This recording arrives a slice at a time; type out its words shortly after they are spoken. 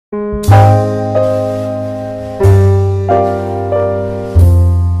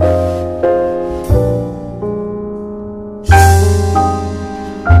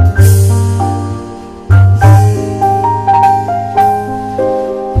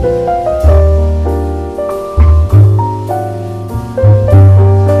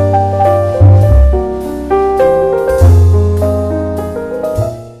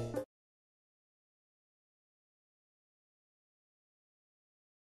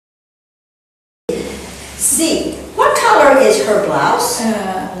C. What color is her blouse?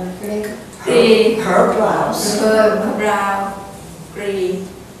 Green. Her blouse Brown. Green.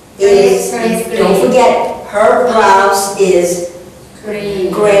 is, don't forget, her blouse is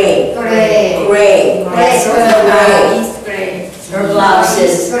Green. gray. Gray. Gray. That's Her gray. blouse is gray. Her blouse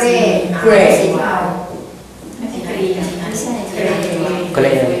is Gray. gray.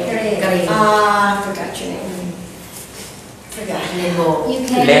 Green. I forgot your name. Forgot. You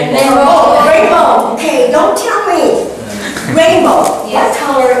can. Rainbow. Rainbow. Okay, don't tell me. Rainbow. Yes. What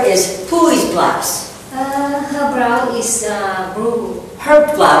color is Pooey's blouse? Her brown is blue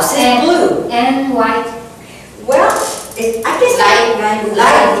Her blouse is blue. and white. Well, I guess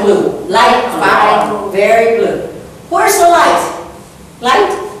light blue. Light blue. Very blue. Where's the light?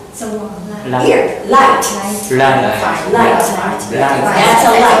 Light? Somewhere Here. Light. Light. That's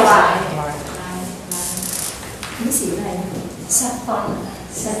a light. Saffron.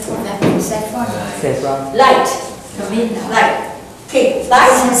 Light. Light. Okay,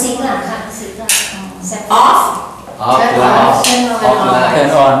 light. Xích là saffron. Off. Turn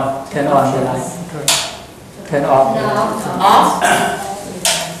on. Turn on the light. Turn off. Off.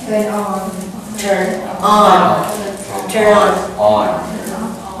 Turn on. Turn on. Turn on. On.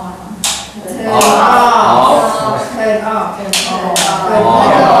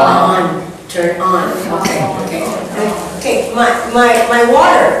 Turn on. Okay. Okay. My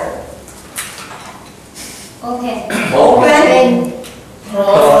water. Okay. Open.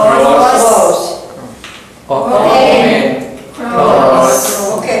 Close. Open.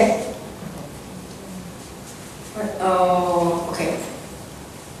 Close. Okay. Oh, okay.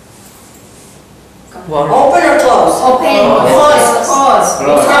 Open or close? Open. Close. Close.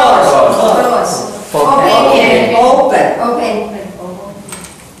 Close. Open. Open.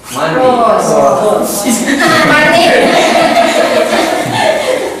 Money. Close.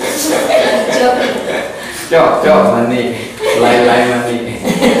 Job money. Like money.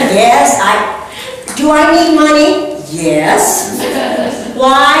 Yes, do I need money? Yes.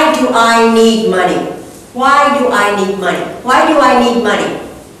 Why do I need money? Why do I need money? Why do I need money?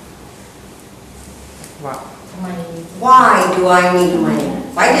 Why do I need money?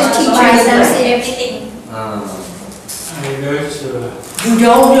 Why does teacher need money? Everything. I'm not sure. You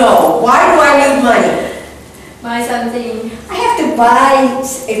don't know. Why do I need money? Buy something. I have to buy,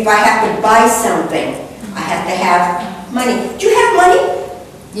 if I have to buy something, I have to have money. Do you have money?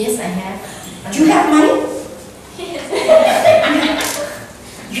 Yes, I have. Do you have money?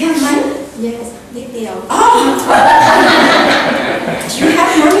 You have money? Yes, big deal. Oh! Do you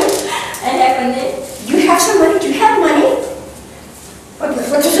have money? I have money. Do you have some money? Do you have money? What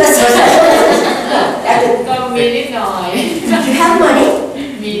does that mean? Có miếng ít nồi. Do you have money?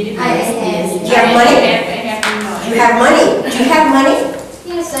 Miếng ít I have. Do you have money? I have Do you have money? Do you have money?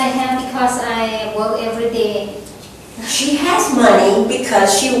 Yes, I have because I work every day. She has money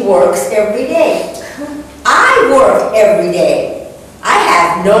because she works every day. I work every day. I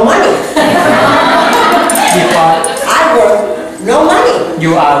have no money. I work no money.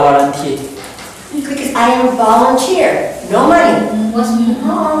 You are volunteer. Because I am a volunteer. No money. What's mean?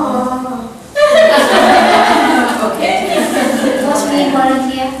 Okay. What's mean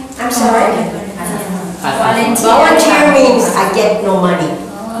volunteer? I'm sorry. Volunteer. Volunteer means I get no money.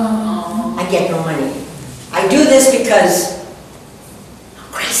 I get no money. I do this because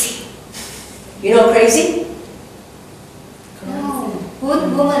I'm crazy. You know crazy? No.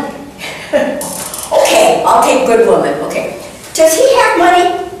 Good woman. Okay, I'll take good woman. Okay. Does he have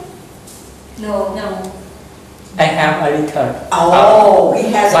money? No. I have a little. Oh,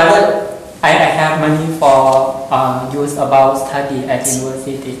 he has But money. I have money for use about study at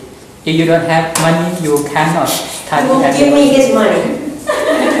university. If you don't have money, you cannot study He will at give me university. his money.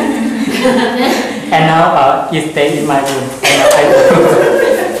 And now it stays in my room.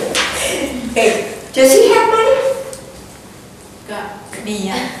 Hey, does he have money?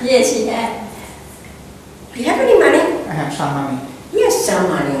 Yes, she has. Do you have any money? I have some money. He has some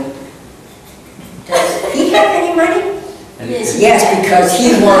money. Does he have any money? Yes, Yes, because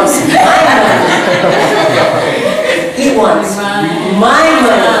he wants my money. He wants my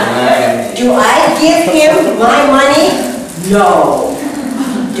money. Do I give him my money? No.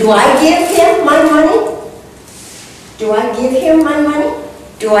 Do I give him my money? Do I give him my money?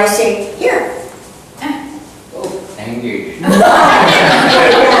 Do I say, here? Thank you.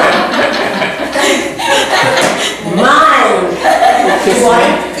 Mine. Do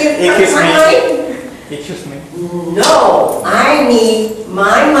I give him my money? Excuse me. No, I need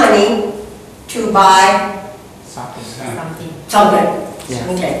my money to buy Something. something.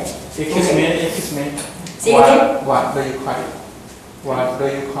 Yeah. Okay. Excuse me. Say again? What do you call it? What do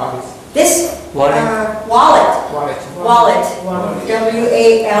you call it? This Wallet. wallet. Wallet. Wallet.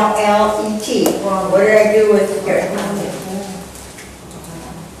 W-A-L-L-E-T. What did I do with here?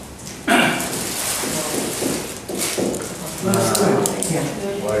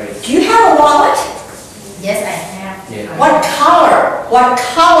 Do you have a wallet? Yes, I have. Yeah. What color? What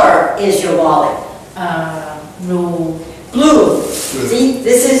color is your wallet? Blue. Blue. See,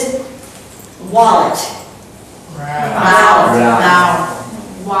 this is wallet. Wow.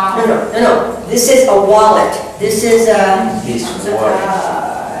 Wow. No. This is a wallet. This is a. This wallet.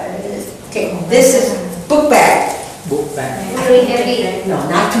 Okay, this is book bag. Book bag. Very heavy. No,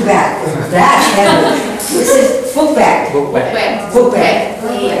 not too bad. That's heavy. This is book bag. Book bag. Book bag.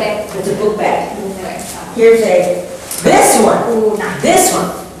 Very heavy. It's a book bag. Here's this one. This one.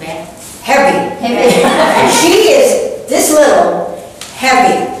 Heavy. She is this little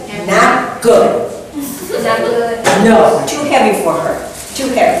heavy. Not good. Not good. No, too heavy for her. Too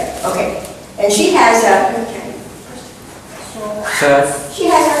heavy. Okay. And she has a. Purse. She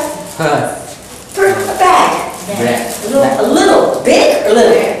has Purse. a bag. Black. A little. Big or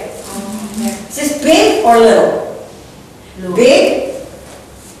little? Is this big or little? Big.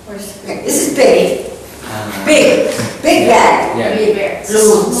 Okay, this is big. Big bag. Yeah.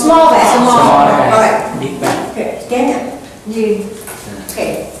 Small bag. Small bag. All right. Big bag. Okay, stand up.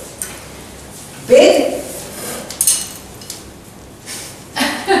 Okay. Big.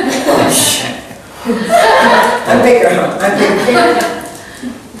 I'm bigger, huh? I'm bigger.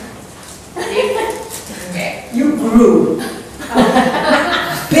 You grew.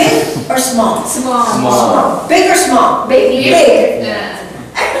 Big or small? Small. Big or small? Big. Big.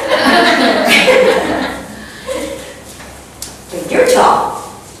 You're tall.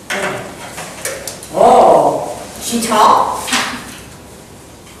 Oh, she tall?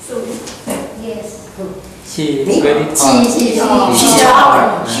 Yes. She Me? very tall. She's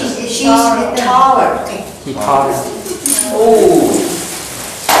taller. She's taller. Okay. He taller. Oh.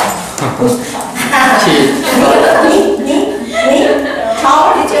 She Me?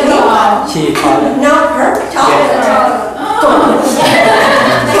 Taller? she taller. No, her? Taller? Go on.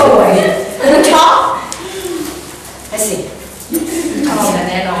 Go away. You tall? Let's see.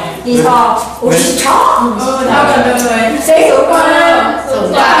 He's tall. Oh, she's tall. Say so.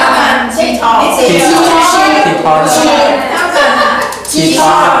 She taller. She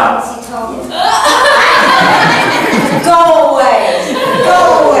taller. Go away. Go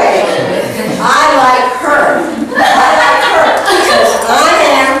away. I like her.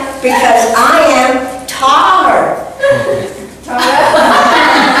 Because I am taller.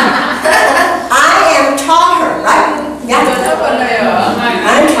 I am taller, right? Yeah.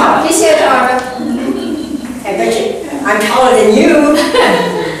 I'm taller. I bet you I'm taller than you.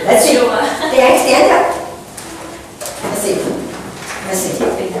 Let's see. Stand up. Let's see.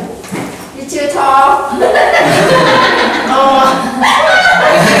 You too tall.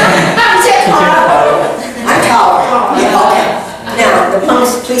 I'm taller. Yeah, okay. Now, the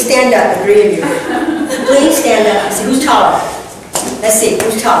punks, please stand up, the three of you. Please stand up. Let's see, who's taller? Let's see,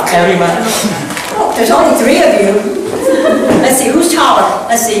 who's taller? Everyone. Oh, there's only three of you. Let's see, who's taller?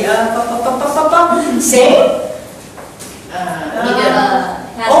 Let's see. Same?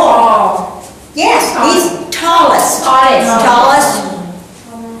 Oh, yes, he's tallest. Tallest.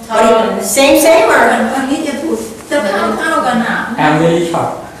 What do you, same or? I'm very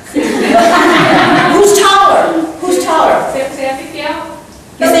short. Who's taller?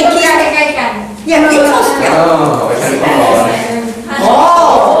 You think he's? Yeah, get close. Yeah. Oh,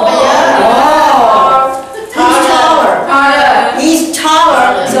 Who's taller? He's taller,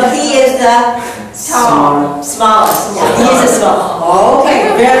 so he is the smallest. Yeah, he is the smallest. Okay,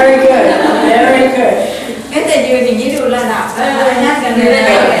 very good.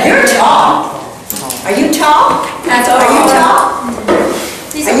 You're tall. Are you tall?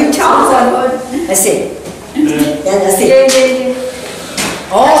 Are you tall? Let's see. Yeah, let's see.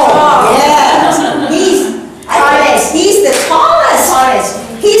 Oh, yes. He's the tallest.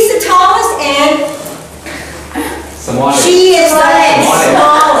 He's the tallest, and small. she is the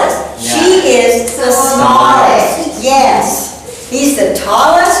smallest. Yeah. She is the smallest. Yes. He's the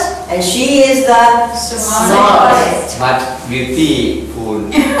tallest, And she is the smallest. But beautiful.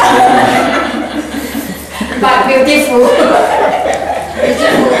 But beautiful.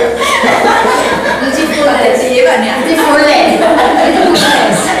 beautiful อะไรชี้แบบเนี้ย beautiful beautiful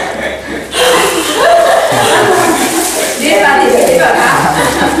นี่มาดิชี้แบบนะ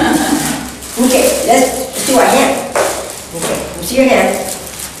Okay, let's do our hand. Okay, let's see your hand.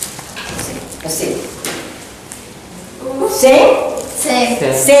 Let's see. Same? same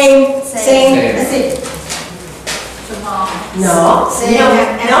Same. Same. Let's see. small No. Same. No.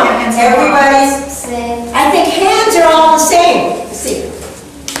 No. Everybody's. same I think hands are all the same. Let's see.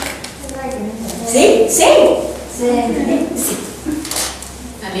 See? Same. same Let's see.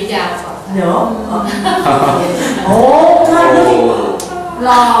 อันนี้ยาวกว่า No. Oh, God, look at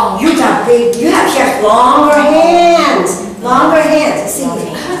long you got big. You have longer hands. Longer hands. Let's see.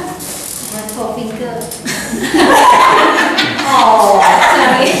 and 4 finger Oh.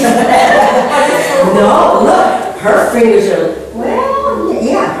 sorry No, look. Her fingers are, well,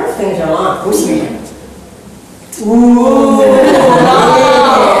 yeah, her fingers are long. Who's here? Ooh.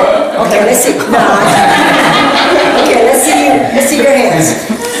 Okay, let's see. No. Okay, let's see your hands.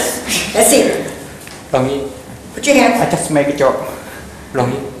 Let's see. ตรงนี้ Put your hand. I just make a joke ลง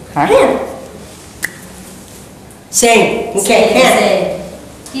นี้ฮะ Hand. Same. Okay, hand. same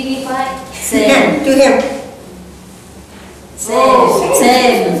TV5 same Hand. Do him. same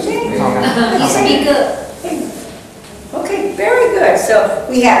same เท่ากัน this bigger Okay, very good. So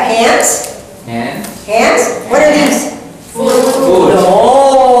we have hands. And Hands. What are these? foot. No.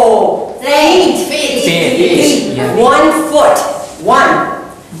 Feet. feet feet Feet. 1 foot. 1.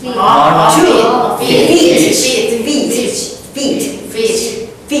 feet Two. feet Feet. feet Feet. Feet.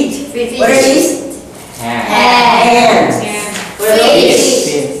 feet Feet. What are these? Hand. Hands. What are those?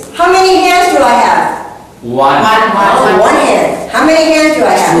 feet How many hands do I have? One. Oh, 1 hand. How many hands do I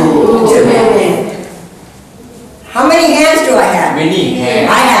have? Two. How many hands do I have? Many hands.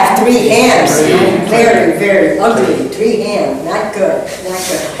 I have 3 hands. Three. Very, very ugly. 3 hands. Not good. Not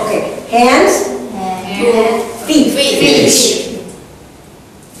good. Okay. Hands. Feet. Feet.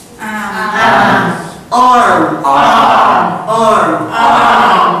 Arm. Arm.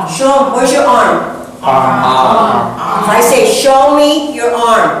 Show. Where's your arm? If I say, show me your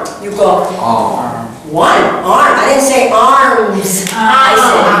arm, you go, Arm. 1 arm. I didn't say arms. I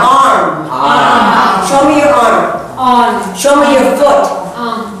said arm. Show me your arm. on Show me your foot.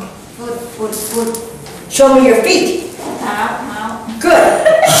 foot Show me your feet. เท้า Good.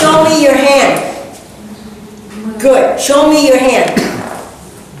 Show me your hand. Good. Show me your hand.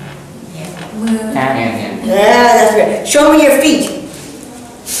 Hand. Yeah, that's good. Show me your feet.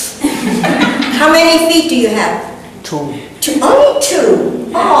 How many feet do you have? 2 Only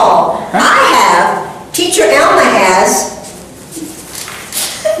 2. Oh, I have. Teacher Alma has.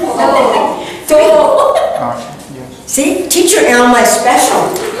 4. อ๋อ yes See, Teacher Alma is special.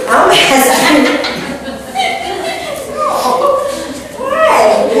 Alma has.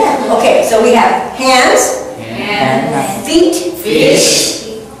 Right. Yeah. Okay, so we have hands, feet. fish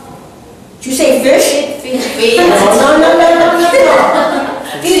Did you say fish? feet No.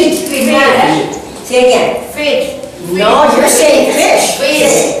 Feet. Say it again. feet No, you're saying fish.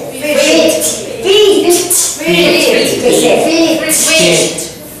 Fish. Feet. Feet. Okay, say it. feet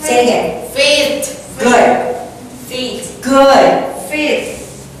Say it again. feet Good. feet Good. feet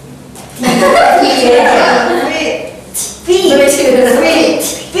Feet. Feet.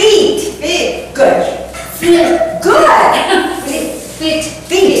 Feet. Good. Good. feet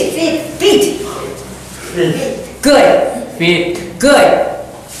Feet. Good.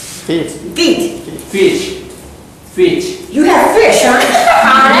 feet Good. feet Feet. Fish. You have fish, huh?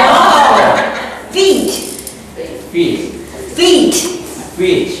 No. Feet.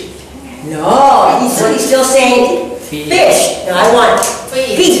 Feet. No, he's still saying fish. No, I want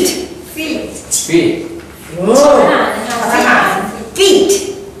feet. Oh.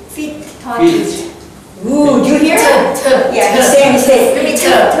 Feet. Ooh, do you hear him? Yeah, he's saying.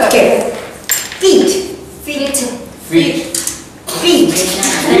 Okay. Feet.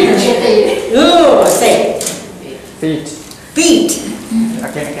 Ooh, say feet feet.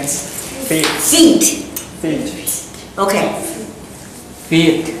 again feet Feet. Okay.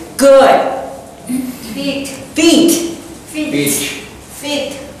 feet Good. feet Feet. feet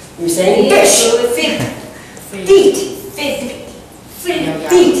You're saying fish. feet Feet. feet Feet.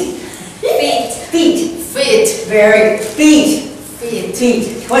 Feet. feet Very feet. feet Feet.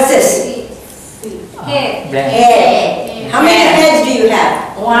 What's this? head black Head. How many heads do you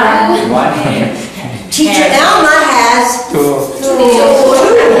have? One hand. Teacher Alma has 2 2.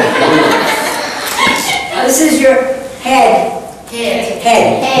 This is your head. Head.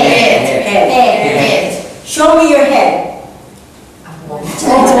 Head. Head. Head. Head. Show me your head. No,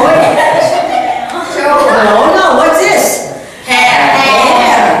 no, what's this?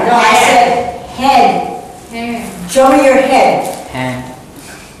 Hair. No, I said head. Show me your head. hand,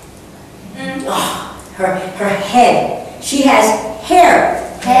 Oh, her head. She has hair.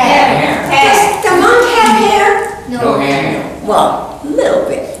 Hair. Does the monk have hair? No hair. Well, a little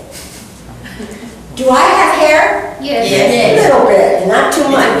bit. Do I have hair? Yes. A little bit, not too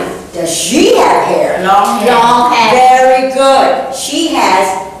much. Does she have hair? Long hair. Long hair. Very good. She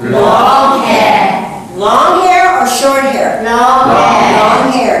has Long hair. long hair or short hair? Long hair.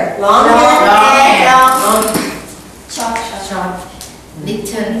 Long hair. Long Long hair. hair. Long. Short.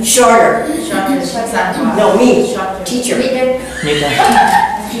 Little. Shorter. Short. No, me. Shorter. Teacher. middle,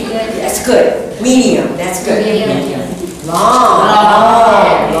 That's good. Medium. That's good. medium, Long.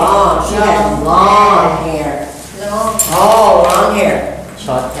 Long. Long. She has long hair. Long. Oh, long hair.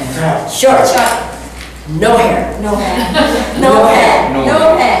 short and Short. No hair. No hair. No hair. No No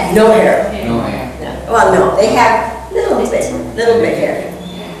hair. hair. No hair. No hair. Well, no, they have little bit hair.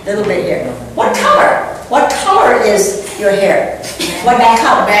 Little bit hair. What color? What color is your hair? What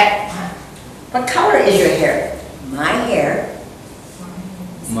color? What color is your hair? My hair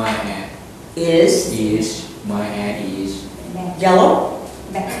My hair is is yellow.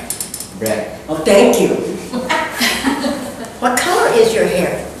 black. Oh, thank you. What color is your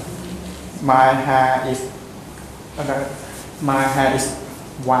hair? My hair is my hair is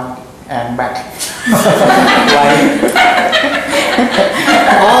white and black. white,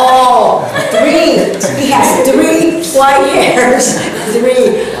 Oh, three. He has three white hairs.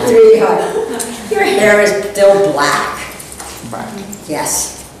 Three white. Your hair is still black. Black.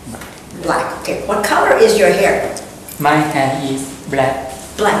 Yes. Black. Okay. What color is your hair? my hair is black,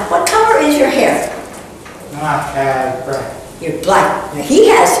 Black. What color is your hair? My hair black. You're black. Now he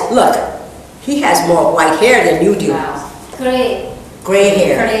has, look, he has more white hair than you do. Gray. Gray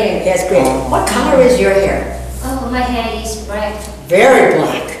hair. Gray. He has gray. What color is your hair? Oh, my hair is black. Very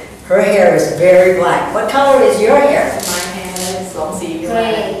black. Her hair is very black. What color is your hair?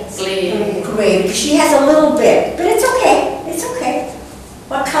 Gray. Gray. She has a little bit, but it's okay. It's okay.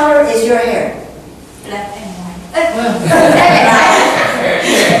 What color is your hair? Black and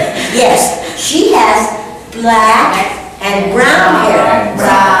Yes, she has black and brown hair.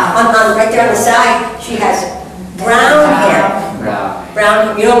 Brown. Right there on the side, she has brown hair. Brown.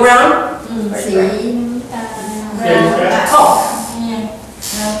 Brown, you know brown? Oh,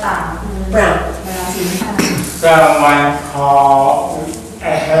 brown. Someone called a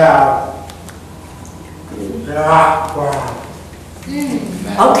hair black brown.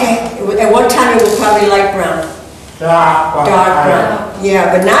 Okay, at one time you would probably like brown. Dark brown. Dark brown.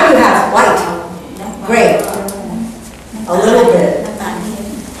 Yeah, but now you have white, gray. A little bit.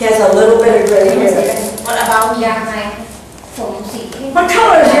 He has a little bit of gray hair. What about you? อยากให้ผมสีเข้ม What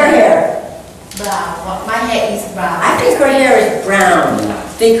color is your hair? Brown. What my hair is brown. I think her hair is brown. I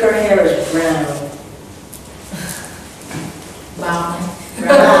think her hair is brown. Brown.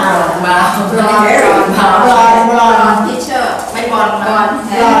 Brown. Very Brown. Teacher. My blonde.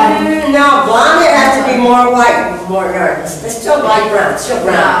 No, blonde hair has to be more white, more dark. It's still light brown, still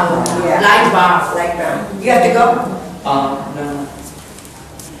brown. Yeah. Light brown. Light brown. You have to go? no,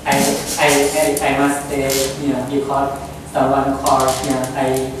 I must stay here because someone called here,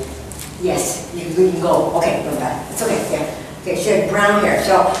 Yes, you can go. Okay, go back. It's okay, yeah. Okay, she had brown hair.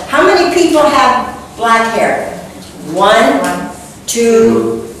 So how many people have black hair? 1,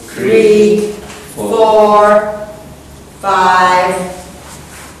 2, 3, 4,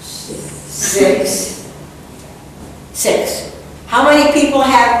 5, 6. 6. How many people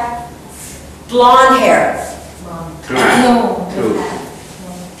have blonde hair? True. True.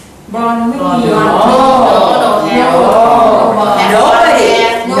 Blonde.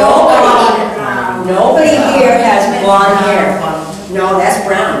 Nobody here has blonde hair. No, that's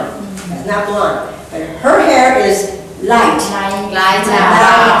brown. That's not blonde. But her hair is light. Light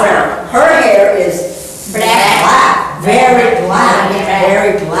Brown. Her hair is Black. black. Very black.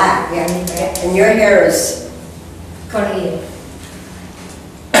 Very black. Yeah. And your hair is Korea.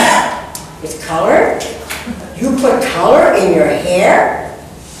 it's colored. You put color in your hair?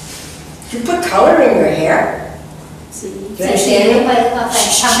 You put color in your hair? You สี understand ลง me? ไปแล้วก็ใส่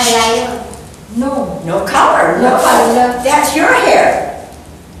ทำไฮไลท์ No. No color. No color. That's your hair.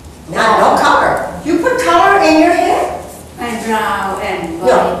 Not no color. You put color in your hair? brown and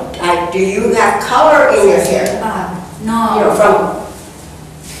No. Do you have color in your hair? No. You know, from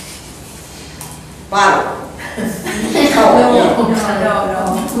bottom. Color. No.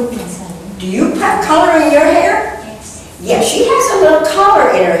 Do you put color in your hair? Yes, she has a little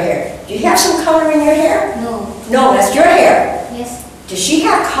color in her hair. Do you have some color in your hair? No. No, that's your hair. Yes. Does she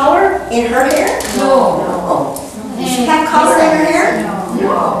have color in her hair? No. Oh. Does she have color in her hair? No.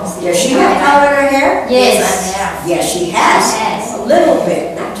 Does she have color in her hair? Yes. Yes, she has. Yes. A little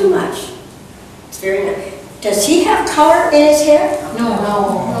bit, not too much. It's very nice. Does he have color in his hair? No.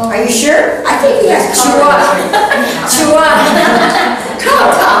 Are you sure? I think he has color. Sure.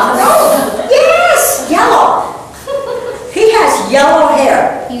 Color. Oh, yes, yellow. He has yellow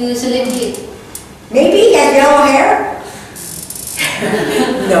hair. You selected. Maybe he has yellow hair?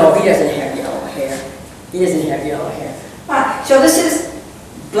 No, he doesn't have yellow hair. He doesn't have yellow hair. So this is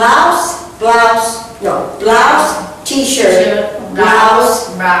blouse, t-shirt, blouse.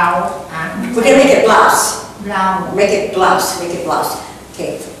 Brown. We're gonna make it blouse. Brown. Make it blouse.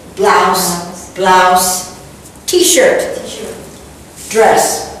 Okay, blouse, t-shirt,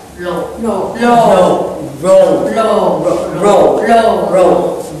 dress. Low. Roll.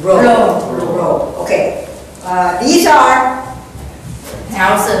 Okay. These are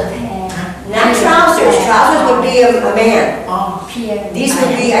Thousand. not trousers. Trousers would be a man. Pierre. These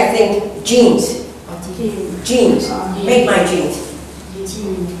would be, I think, jeans. Jeans. Make my jeans.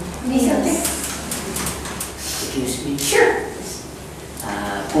 Need something? Excuse me. Sure.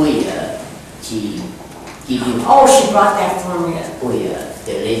 Give you Oh, she brought that for me.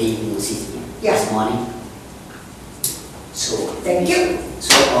 the lady who sees me Yes. this morning. So Thank you.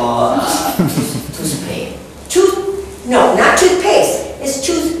 Toothpaste. No, not toothpaste. It's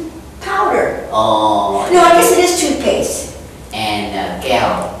tooth powder. No, I guess it is toothpaste. And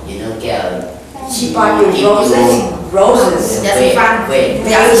gal, you know gal. She brought you roses. Roses. Wait,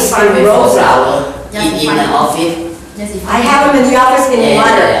 Vase and roses. flower in the office. I have them in the office in Yeah,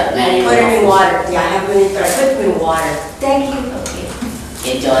 water. yeah, I put them in water. Yeah, I have them in, but I put them in water. Thank you. Okay.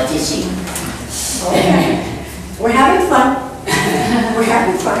 Enjoy teaching. Okay. We're having fun. We're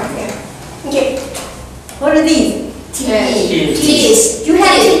having fun. Yeah. Okay. What are these? Teeth. You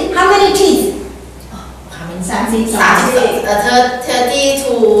have teeth. How many teeth?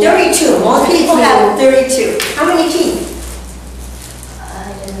 32. Most people have 32. How many teeth?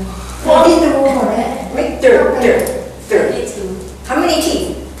 Make 30. How many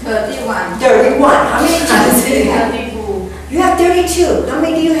teeth? 31. 31. How many teeth do you have? You have 32. How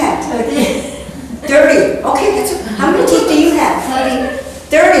many do you have? 30. Okay, that's how many teeth do you have?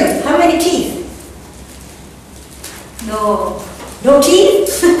 30. How many teeth? No. No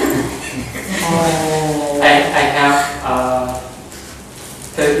teeth? I have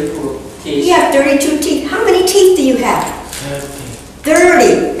 32 teeth. You have 32 teeth. How many teeth do you have?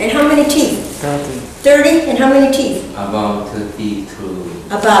 30. And how many teeth? 30. And how many teeth? About 32.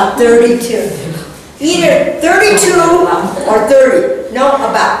 About 32. Either 32 or 30. No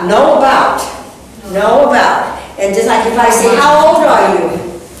about. And just like if I say, how old are you?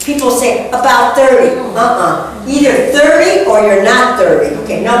 People say, about 30. Either 30 or you're not 30.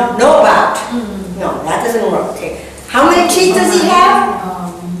 Okay, no about. No, that doesn't work. Okay. How many teeth does he have?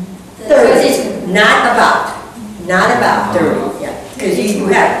 30. Not about. 30. Yeah. Because you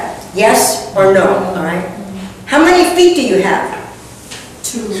have yes or no. All right. How many feet do you have?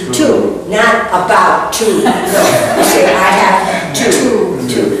 2. Not about 2. No. You say, I have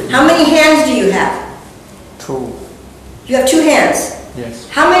 2. How many hands do you have? 2. You have 2 hands. Yes.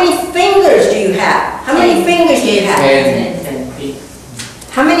 How many fingers do you have? How many fingers do you have? 10 feet.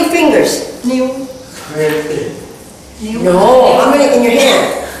 How many fingers? 20. No. How many in your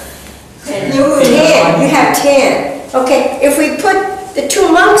hand? 10. You have 10. Okay. If we put the 2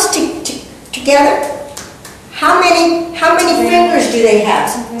 monks together, how many fingers do they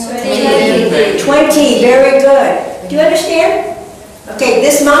have? 20. Very good. Do you understand? Okay.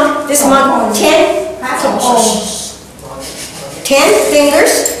 This monk 10. 10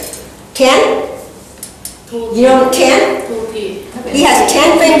 fingers. 10. You know 10? He has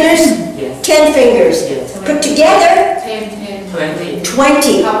 10 fingers. Yes. 10 fingers. Yes. Put together, 20.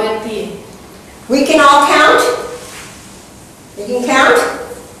 20. We can all count. You can count.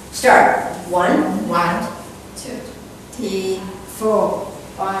 Start. 1, 1, 2, 3, 4,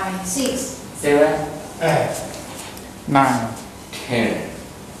 5, 6, 7, 9, 10.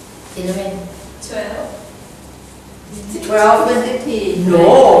 11, 12, 12. 13,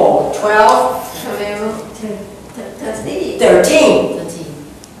 No. 12, 13, 13. 30.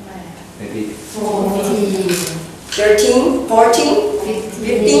 14, 13, 14,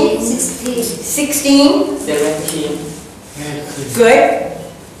 15, 16, 16. 17. Good.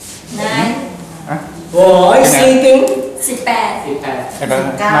 9, Boy, sleeping. 18,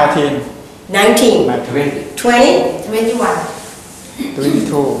 19. 19, 20. 20, 21,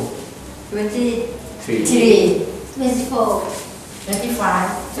 22. 23, 3. 23, 24. 25.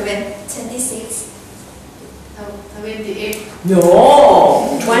 26. 28. No.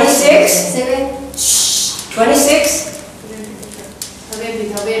 26? 7. 26?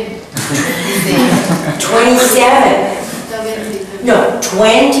 27. 27. No,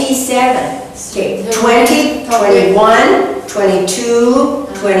 27. Okay, 20, 21, 22,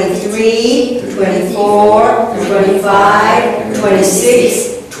 23, 24, 25,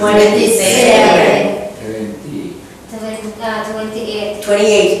 26, 27, 20. 28.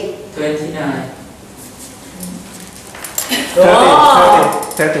 28. 29. Oh,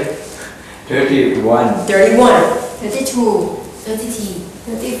 30. 31. 31. 32. 33.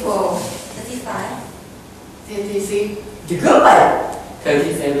 34. 35. 36. You're good.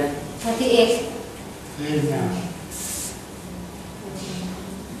 37. 38.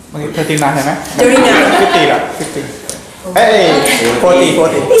 เมื่อกี้39เห็นไหม 39. 50ล่ะ50เอ้ย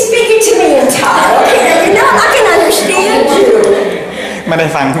40 He's speaking to me in Thai. Okay, now I can understand you. ไม่ได้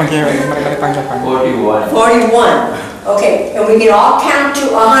ฟังเมื่อกี้ไม่ได้ฟังจะฟัง 41. 41. Okay, and we can all count to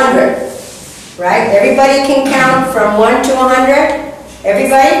 100. Right? Everybody can count from 1 to 100?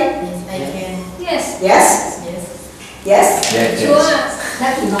 Everybody? Yes, I can. Yes. Yes? Yes. Yes? Yes, Sure. yes. นั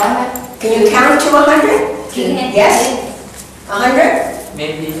บถึงร้อยไหม Can you count to 100? Yes? 100?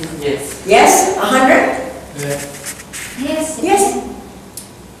 Maybe yes. Yes? 100? Yes. Yes?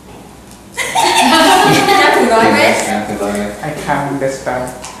 นับถึงร้อยไหม After that, I can't understand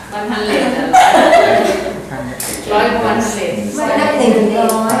วันพันเลน I can't ร้อยวันพันเลน ไม่นับถึง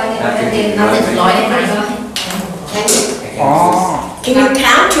100 นับถึงร้อยได้ไหม อ๋อ Can you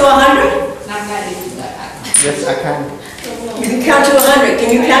count to 100? นับได้ดีถึงร้อยอ่ะ yes I can You can count to 100. Can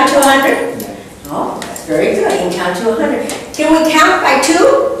you count to 100? Oh, that's very good. You can count to 100. Can we count by 2?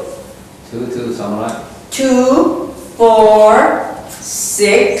 2 200. 2, 4,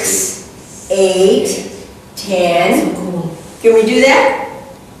 6, 8, 10. Can we do that?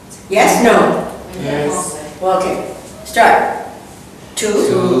 Yes? No? Yes. Well, okay. Start. 2.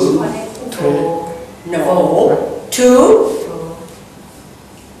 2. No. 2.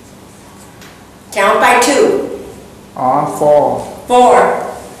 Count by 2. อ๋อ 4,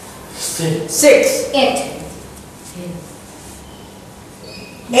 6. 6, 8.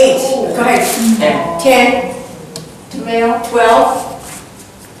 8. Go ahead. 10, 12. 12.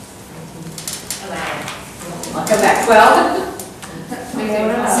 I'll come back. 12,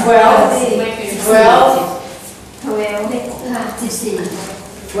 12, 12, 14.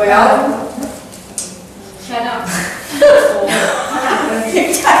 12. Shut up.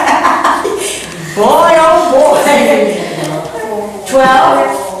 Boy, oh boy.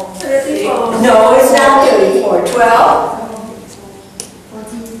 12. 34. No, it's not 34. 12.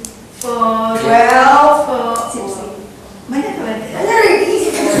 12. ไม่ได้ทำอะไร Very easy.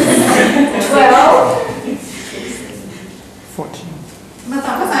 12. 14 มาต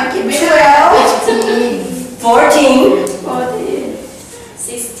อบภาษาอังกฤษไม่ได้ 12. 14.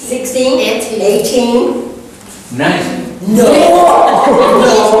 16 16. 18. 19. No. No.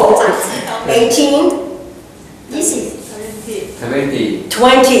 18. 20. 20.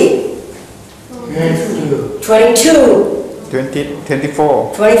 22. 22.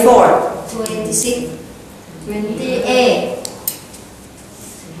 24 24. 26. 28.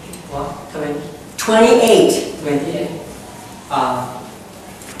 What? 20. 28. 28.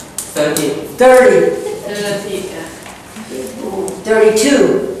 30. 30.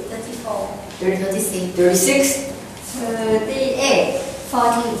 32. 34. 36. 38.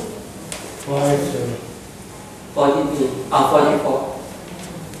 40. 42. 43. 44.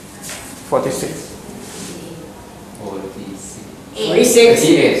 46 46.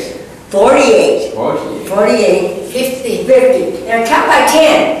 46. 48. 48. 48. 48. 50 50. Now count by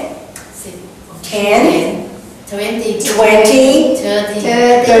 10. 10. 20 20. 30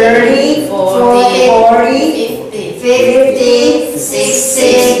 30. 40. 50. 60.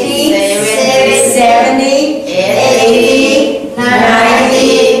 70. 80.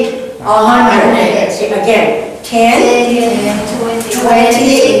 90. 100. Again. 10.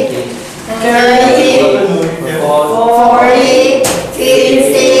 20. 30. 40.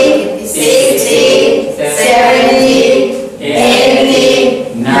 50. 60. 70.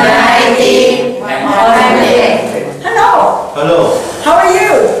 80. 90. 100. Hello. Hello. How are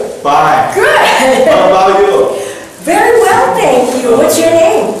you? Fine. Good. How about you? Very well, thank you. What's your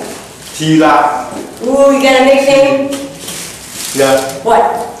name? Tila. Ooh, you got a nickname? Yeah. What?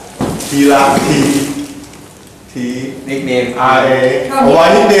 Tila. T. Nickname. I. Oh, my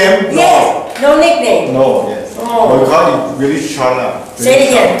nickname? Yes. No nickname. No. Yes. Oh. Because it's really short. Say it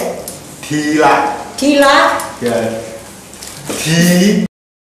again. Tila. T-Lock? Yeah. T.